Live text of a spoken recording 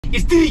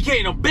It's DDK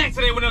and I'm back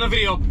today with another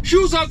video.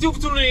 Huge shout out to you for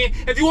tuning in.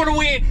 If you want to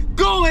win,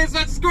 go ahead and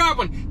smash the subscribe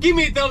button. Give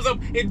me a thumbs up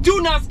and do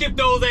not skip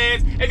those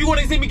ads if you want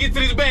to see me get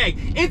to this bag.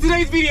 In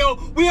today's video,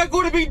 we are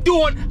going to be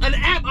doing an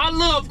app I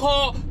love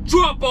called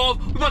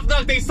DROPOFF. We're about to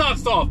knock their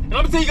socks off. And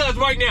I'm going to tell you guys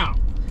right now,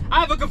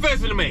 I have a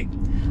confession to make.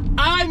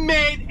 I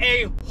made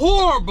a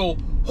horrible,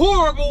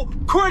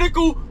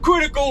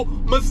 critical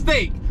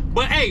mistake.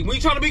 But hey, when you're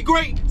trying to be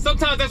great,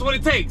 sometimes that's what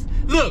it takes.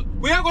 Look,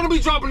 we are going to be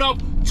dropping off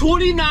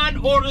 29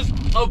 orders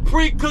of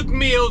pre-cooked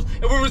meals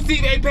and we'll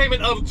receive a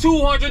payment of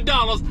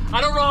 $200.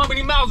 I don't know how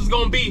many miles it's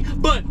going to be,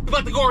 but we're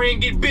about to go ahead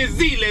and get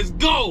busy. Let's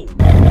go.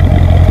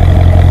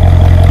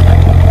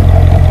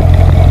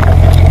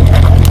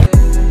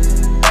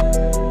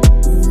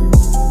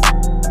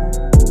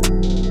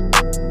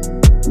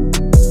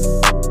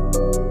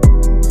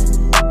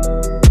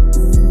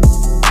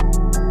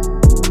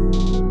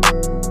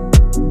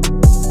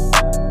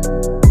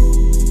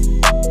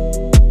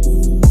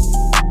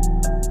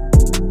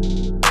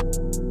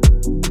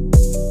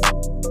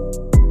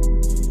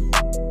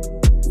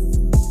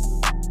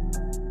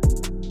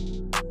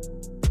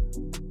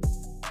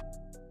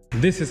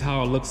 This is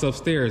how it looks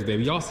upstairs,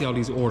 baby. Y'all see all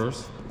these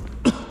orders.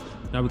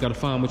 Now we gotta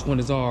find which one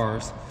is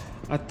ours.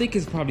 I think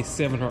it's probably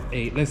 7 or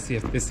 8. Let's see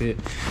if this is it.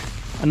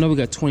 I know we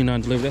got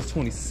 29 delivered. That's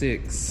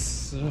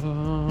 26.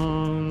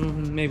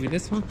 Maybe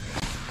this one?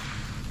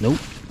 Nope.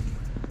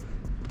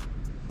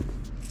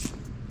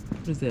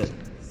 What is that?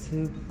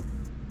 6?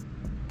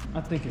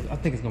 I think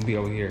it's gonna be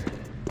over here.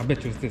 I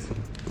bet you it's this one.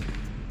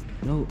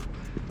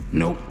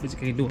 Nope. But you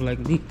can't do it like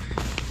me.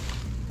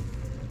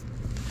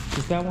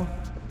 Is that one?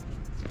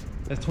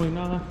 That's 29?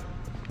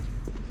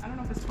 I don't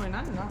know if it's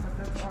 29 or not, but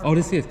that's our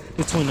this is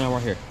 29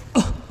 right here.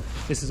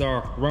 This is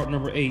our route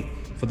number 8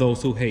 for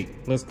those who hate.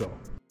 Let's go.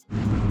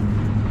 29,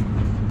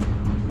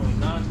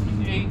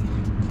 28,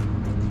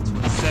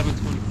 27,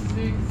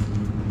 26,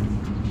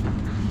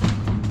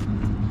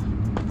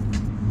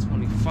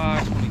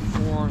 25,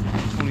 24,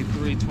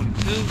 23,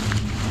 22.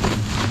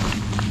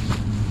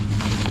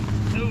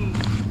 Ooh.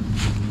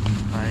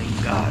 I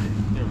ain't got it.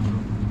 There we go.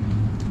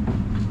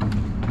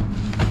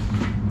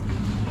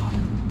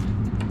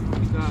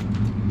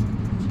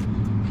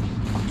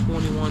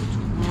 21,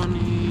 20,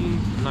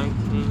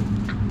 19,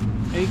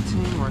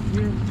 18 right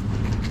here.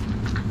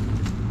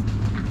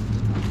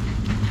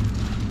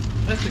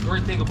 That's the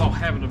great thing about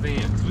having a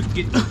van, because we can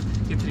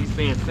get to these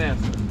vans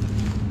faster.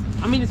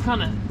 I mean, it's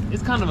kind of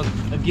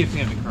a gift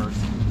and a curse.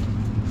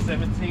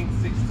 17,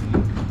 16.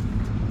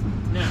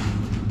 Now,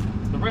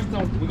 the rest of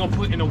them we're gonna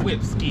put in a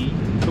whip ski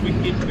so we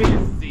can get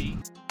busy.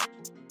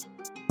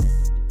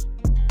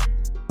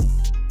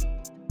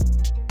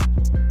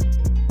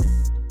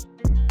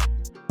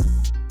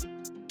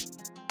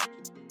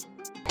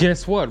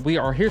 Guess what? We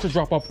are here to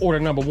drop off order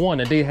number 1.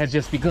 The day has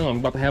just begun. We're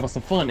about to have us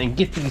some fun and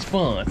get these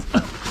funds.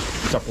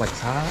 Drop like it's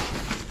hot.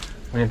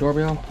 Ring the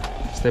doorbell.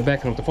 Step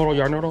back and with the photo.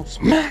 Y'all know those.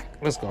 Smack!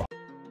 Let's go.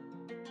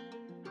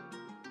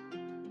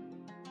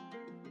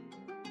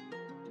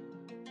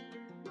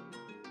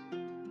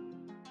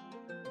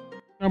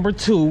 Number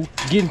 2,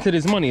 getting to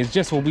this money is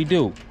just what we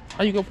do.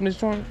 How you go from this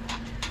joint?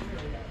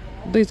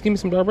 They just give me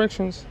some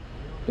directions.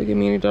 They give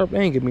me any directions.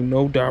 They ain't give me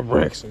no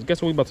directions.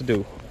 Guess what we about to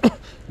do?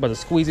 About to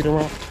squeeze it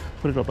around.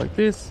 Put it up like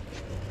this.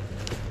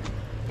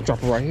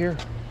 Drop it right here.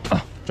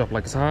 Drop it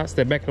like it's hot.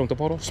 Step back with the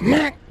photo.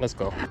 Smack! Let's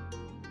go.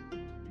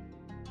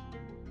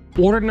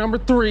 Order number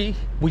 3.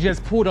 We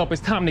just pulled up.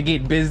 It's time to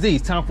get busy.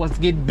 It's time for us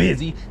to get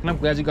busy. And I'm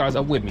glad you guys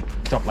are with me.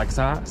 Drop it like it's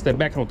hot. Step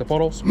back with the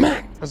photo.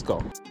 Smack! Let's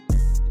go.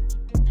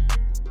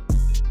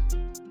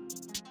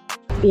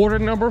 Order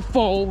number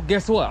 4.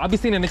 Guess what? I'll be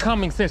seeing in the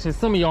comment section.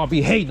 Some of y'all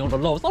be hating on the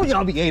lows. Some of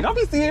y'all be hating. I'll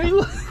be seeing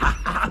you.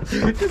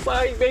 It's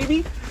like,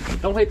 baby.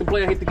 Don't hate the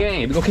player, hate the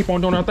game. We're gonna keep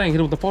on doing our thing. Hit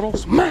it with the photo.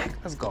 Smack!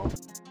 Let's go.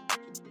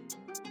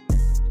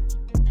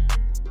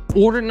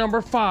 Order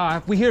number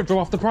 5. We here to drop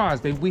off the prize,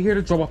 baby. We here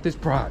to drop off this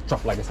prize.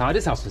 Drop like it's hot.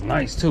 This house is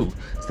nice too.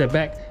 Step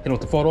back, hit it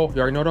with the photo.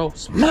 You already know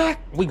those. Smack!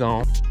 We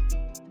gone.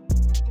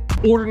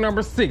 Order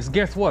number 6.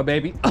 Guess what,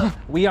 baby?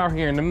 We out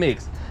here in the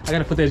mix. I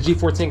gotta put that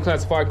G14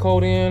 classified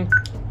code in.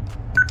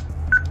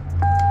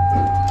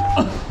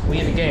 We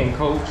in the game,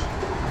 coach.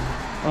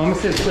 It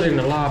says put it in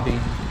the lobby.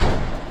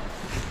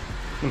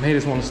 Them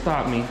haters want to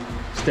stop me.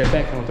 Step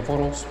back with the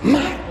photos.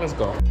 Let's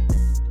go.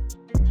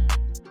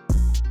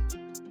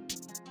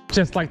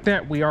 Just like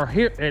that, we are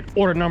here at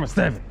order number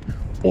 7.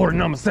 Order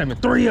number 7.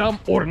 3 of them,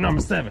 order number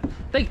 7.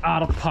 They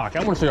out of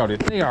pocket. I want to show y'all this.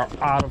 They are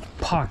out of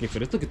pocket for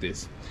this. Look at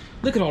this.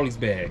 Look at all these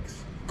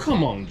bags.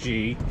 Come on,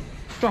 G.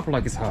 Drop it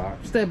like it's hot.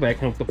 Step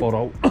back with the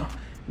photo.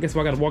 Guess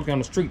what? I got to walk down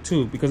the street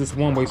too because it's a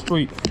one-way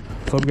street.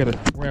 So we got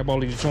to grab all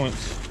these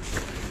joints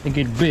and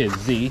get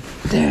busy.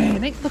 Dang,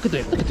 look at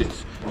that. Look at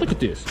this. Look at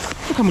this.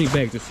 Look how many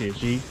bags this is,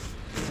 G.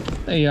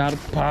 They out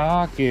of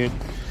pocket.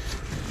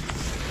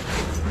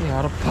 They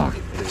out of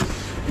pocket, please.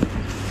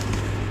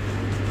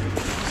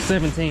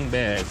 17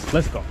 bags.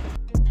 Let's go.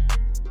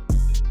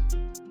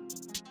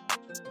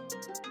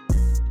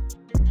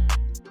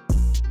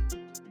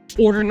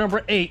 Order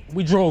number 8,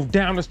 we drove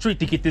down the street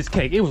to get this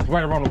cake. It was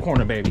right around the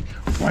corner, baby.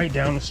 right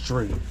down the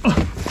street.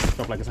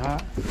 Drop like it's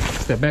hot.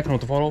 Step back on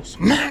the photo.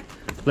 Smack.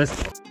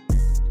 Let's go.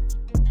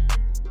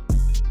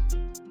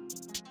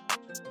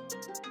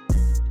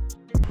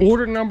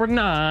 Order number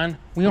 9.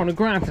 We on the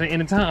grind to the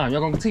end of time.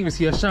 Y'all gonna continue to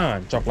see us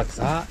shine. Drop like it's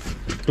hot.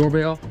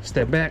 Doorbell.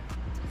 Step back.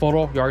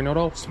 Photo. You already know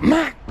those.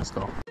 Smack. Let's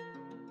go.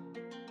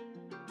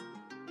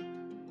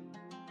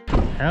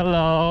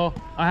 Hello.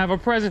 I have a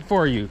present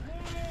for you.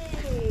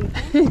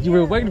 Hey, you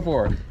were waiting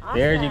for it. Awesome.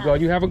 There you go.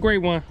 You have a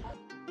great one.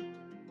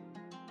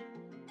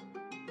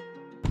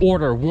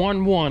 Order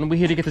 1-1. We're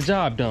here to get the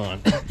job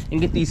done and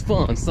get these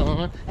funds,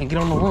 son, and get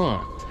on the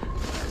run.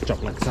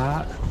 Drop like it's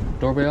hot.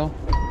 Doorbell.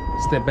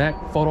 Step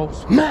back, photo,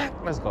 smack,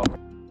 let's go.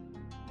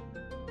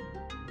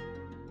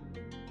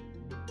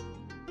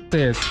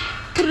 Says,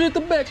 put it at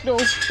the back though.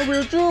 A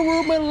real true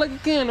world man like a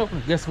candle.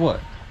 Guess what?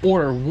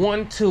 Order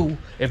 1-2.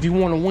 If you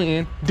want to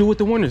win, do what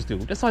the winners do.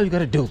 That's all you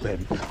gotta do,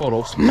 baby.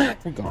 Photo,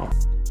 smack, we're gone.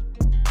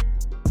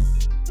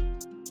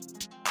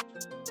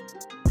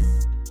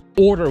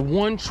 Order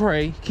 1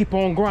 tray, keep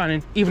on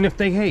grinding, even if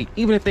they hate.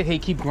 Even if they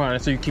hate, keep grinding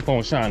so you keep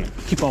on shining.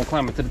 Keep on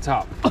climbing to the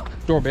top.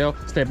 Doorbell,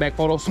 step back,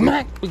 photo,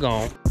 smack, we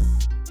gone.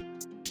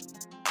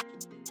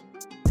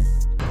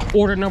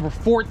 Order number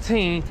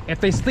 14,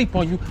 if they sleep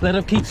on you, let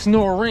them keep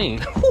snoring.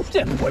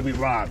 That boy be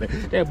rhyming.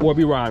 That boy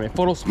be rhyming.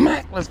 Photo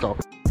smack, let's go.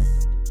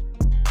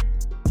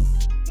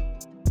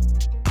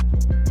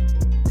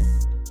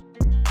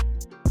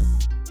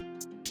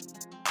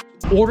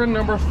 Order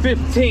number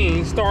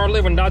 15, start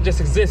living, not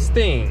just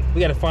existing. We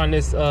gotta find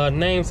this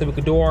name so we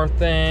can do our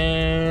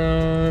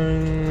thing.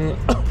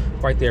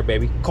 Right there,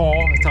 baby. Call,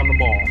 it's time to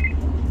ball.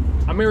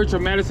 I'm here at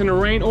your Madison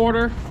and Rain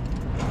order.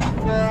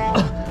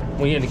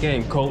 We in the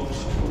game, coach.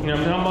 You know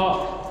what I'm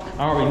talking about?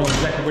 I already know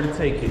exactly where to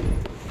take it.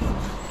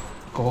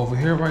 Go over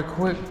here right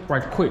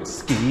quick,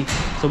 ski,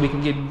 so we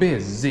can get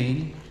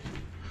busy.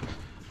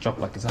 Drop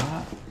like it's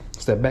hot.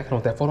 Step back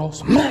on that photo,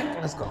 smack,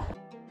 let's go.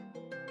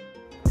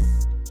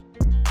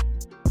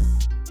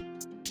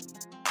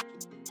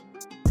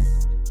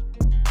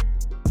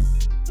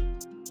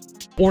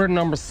 Order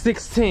number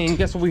 16,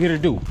 guess what we're here to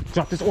do?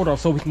 Drop this order off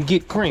so we can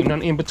get cream,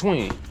 nothing in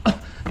between.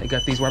 They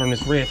got these right on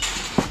this red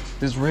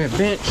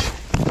bench.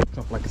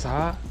 Drop like it's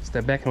hot.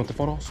 Step back and with the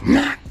photos.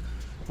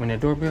 When that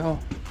doorbell.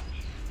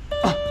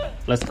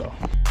 Let's go.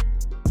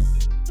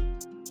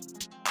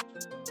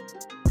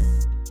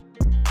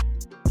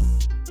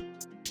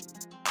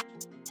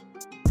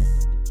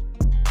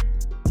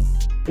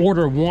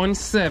 Order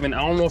 17.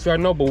 I don't know if y'all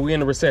know, but we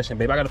in a recession,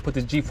 babe. I gotta put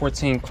this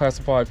G14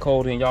 classified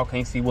code in. Y'all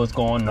can't see what's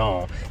going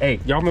on. Hey,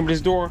 y'all remember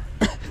this door?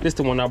 This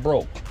the one I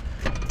broke.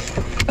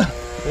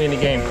 We in the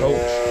game,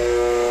 coach.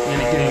 We in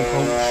the game,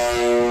 coach.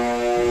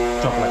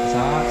 Drop like it's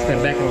hot.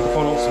 Step back in with the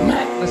photo.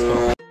 Smack. Let's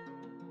go.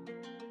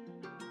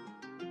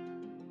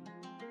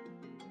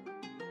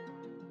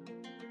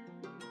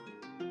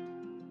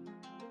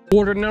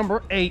 Order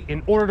number 8.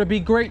 In order to be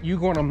great, you're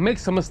gonna make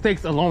some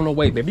mistakes along the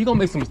way, baby. You're gonna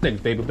make some mistakes,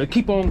 baby, but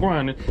keep on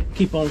grinding,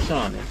 keep on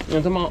shining.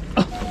 You know what I'm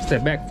talking about?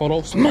 Step back,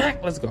 photo,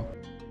 smack. Let's go.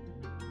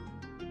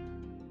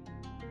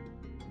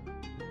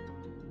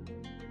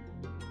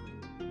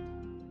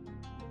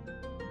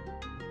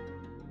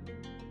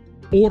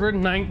 Order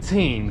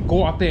 19.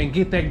 Go out there and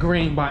get that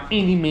green by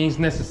any means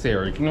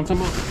necessary. You know what I'm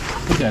talking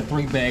about? We got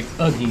 3 bags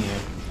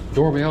again.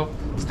 Doorbell,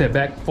 step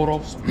back,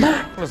 photo,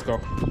 smack. Let's go.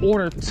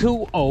 Order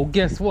 20.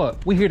 Guess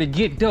what? We here to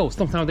get dough.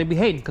 Sometimes they be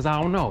hating because I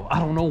don't know. I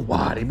don't know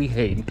why they be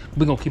hating.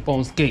 We're gonna keep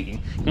on skating. You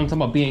know what I'm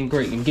talking about? Being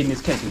great and getting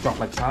this cake and drop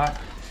like hot.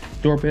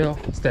 Doorbell,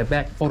 step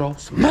back, photo,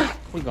 smack.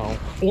 We gone.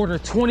 Order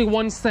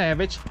 21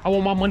 Savage. I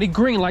want my money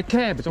green like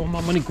cabbage. I want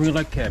my money green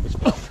like cabbage.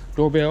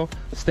 Doorbell,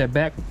 step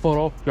back,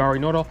 photo. You already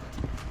know though.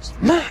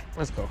 Smack.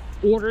 Let's go.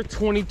 Order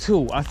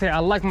 22. I say I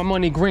like my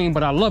money green,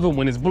 but I love it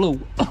when it's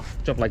blue.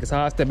 Jump like it's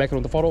high, step back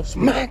on the photo,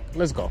 smack.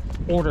 Let's go.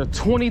 Order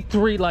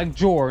 23 like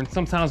Jordan.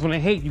 Sometimes when they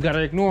hate, you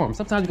gotta ignore them.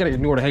 Sometimes you gotta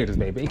ignore the haters,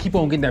 baby, and keep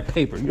on getting that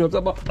paper. You know what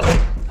I'm talking about?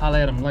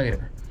 Holla at them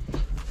later.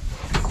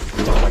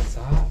 Jump like it's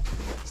high,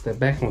 step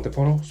back on the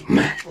photo,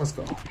 smack. Let's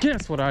go.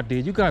 Guess what I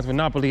did? You guys would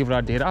not believe what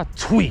I did. I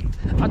tweaked.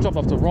 I dropped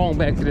off the wrong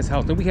bag to this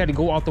house, and we had to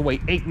go out the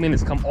way 8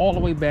 minutes, come all the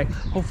way back.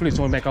 Hopefully it's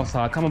going back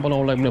outside. Comment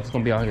below and let me know if it's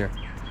gonna be out here.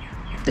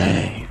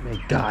 Dang, they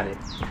got it.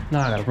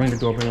 Now I gotta ring the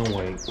doorbell and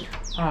wait.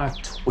 I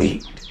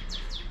tweaked.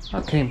 I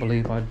can't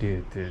believe I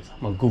did this.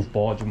 I'm a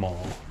goofball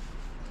Jamal.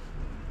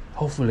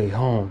 Hopefully they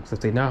home. So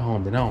if they're not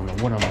home, then I don't know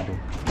what I'm gonna do.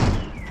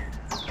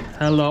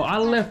 Hello, I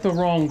left the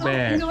wrong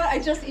bag. You know what? I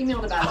just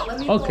emailed about it. Let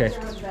me okay.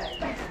 pull the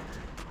bag.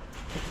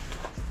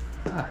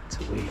 I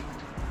tweaked.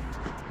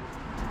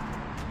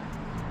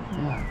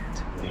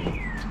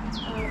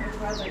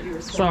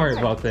 Sorry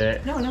about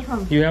that. No, no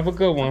problem. You have a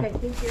good one.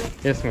 Okay, thank you.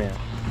 Yes, ma'am.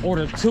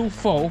 Order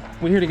 24.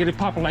 We're here to get it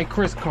popping like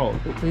Chris Code.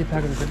 Where you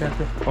packing this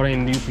adapter? Oh, they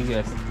in the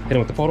UPS. Hit it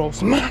with the photo.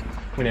 Smack.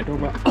 When that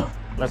doorbell.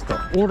 Let's go.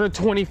 Order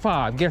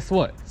 25. Guess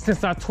what?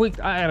 Since I tweaked,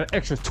 I had an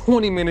extra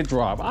 20-minute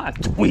drive. I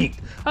tweaked.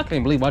 I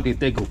can't believe I did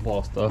that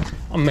goofball stuff.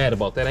 I'm mad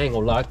about that. I ain't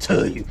gonna lie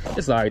to you.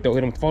 It's all right though.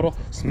 Hit them photo.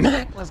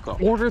 Smack. Let's go.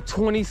 Order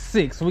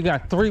 26. We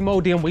got 3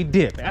 more, then we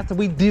dip. After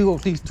we deal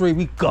with these 3,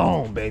 we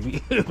gone,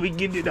 baby. We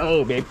get it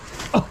all, baby.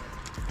 Oh.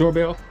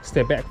 Doorbell,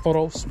 step back,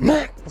 photo,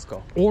 smack. Let's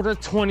go. Order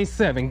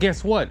 27.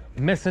 Guess what?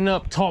 Messing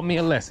up taught me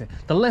a lesson.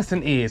 The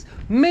lesson is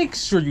make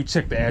sure you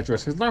check the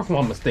addresses. Learn from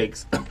our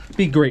mistakes.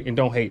 Be great and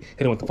don't hate.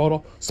 Hit it with the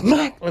photo,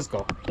 smack. Let's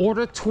go.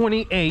 Order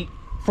 28.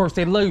 First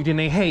they love you, then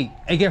they hate.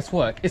 And guess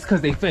what? It's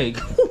because they fake.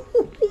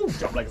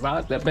 Drop like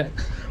side, step back,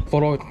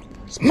 photo,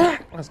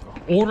 smack. Let's go.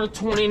 Order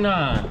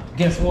 29.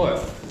 Guess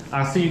what?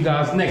 I'll see you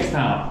guys next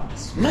time.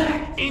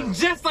 Smack. And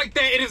just like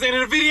that, it is the end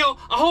of the video.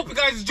 I hope you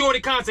guys enjoyed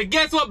the content.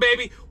 Guess what,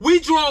 baby? We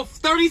drove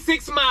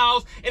 36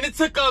 miles and it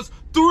took us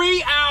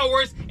 3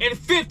 hours and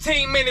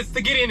 15 minutes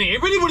to get in there.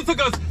 It really would have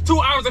took us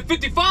 2 hours and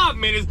 55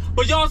 minutes,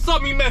 but y'all saw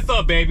me mess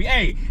up, baby.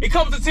 Hey, it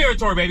comes with the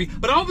territory, baby.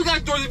 But I hope you guys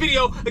enjoyed the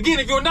video. Again,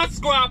 if you're not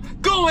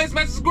subscribed, go ahead and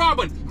smash the subscribe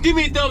button. Give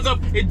me a thumbs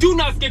up and do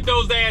not skip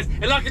those ads.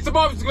 And like it's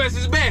tomorrow's message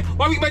is bad.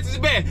 Why we message is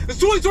bad? It's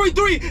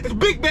 2023. It's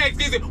big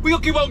bag season. We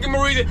gonna keep on giving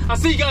a reason. I'll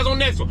see you guys on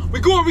next one. We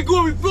going, we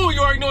flowing.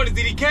 You already know it is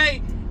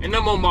DDK, and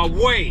I'm on my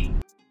way.